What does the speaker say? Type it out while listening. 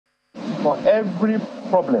For every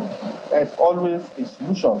problem, there's always a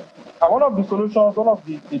solution. And one of the solutions, one of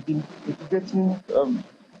the mitigating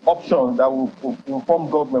options that will inform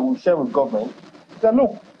government, will share with government, is that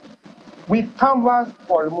look, we canvass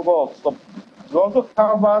for removal of subsidy. We also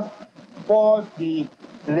canvass for the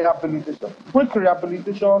rehabilitation, quick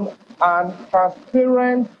rehabilitation and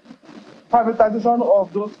transparent privatization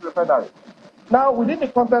of those refineries. Now, within the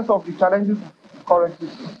context of the challenges currently,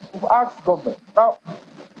 we've asked government. Now,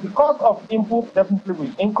 the cost of input definitely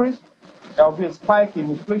will increase. There will be a spike in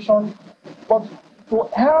inflation. But to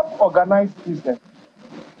help organize business,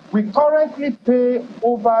 we currently pay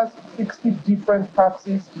over 60 different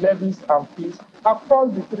taxes, levies, and fees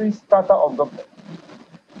across the three strata of government.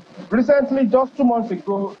 Recently, just 2 months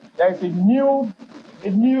ago, there is an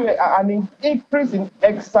increase in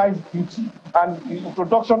excise duty and the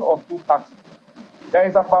introduction of new taxes. There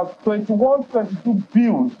is about 21, 22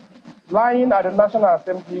 bills lying at the National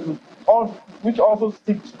Assembly, which also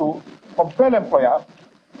seeks to compel employers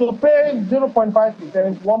to pay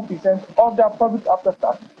 0.5%, 1% of their profit after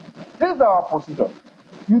tax. This is our position.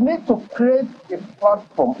 You need to create a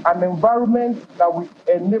platform, an environment that will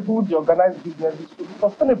enable the organized businesses to be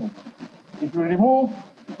sustainable. If you remove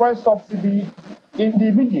fuel subsidy in the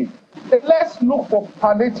immediate, then let's look for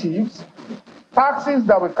palliatives, taxes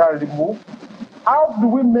that we can remove. How do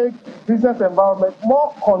we make business environment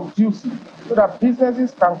more conducive so that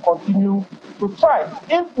businesses can continue to thrive?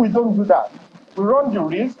 If we don't do that, we run the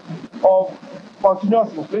risk of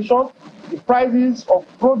continuous inflation. The prices of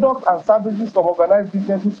products and services of organized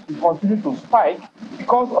businesses will continue to spike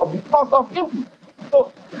because of the cost of input.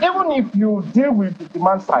 So even if you deal with the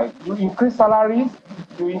demand side, you increase salaries,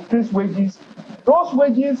 you increase wages, those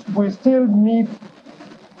wages will still need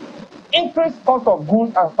increased cost of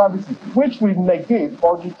goods and services, which will negate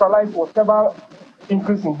or neutralize whatever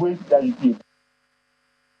increase in wage that you give.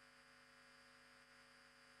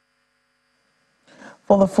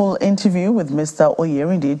 For the full interview with Mr.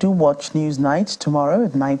 Oyerinde, do watch Newsnight tomorrow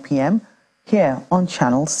at 9 p.m. here on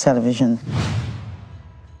Channels Television.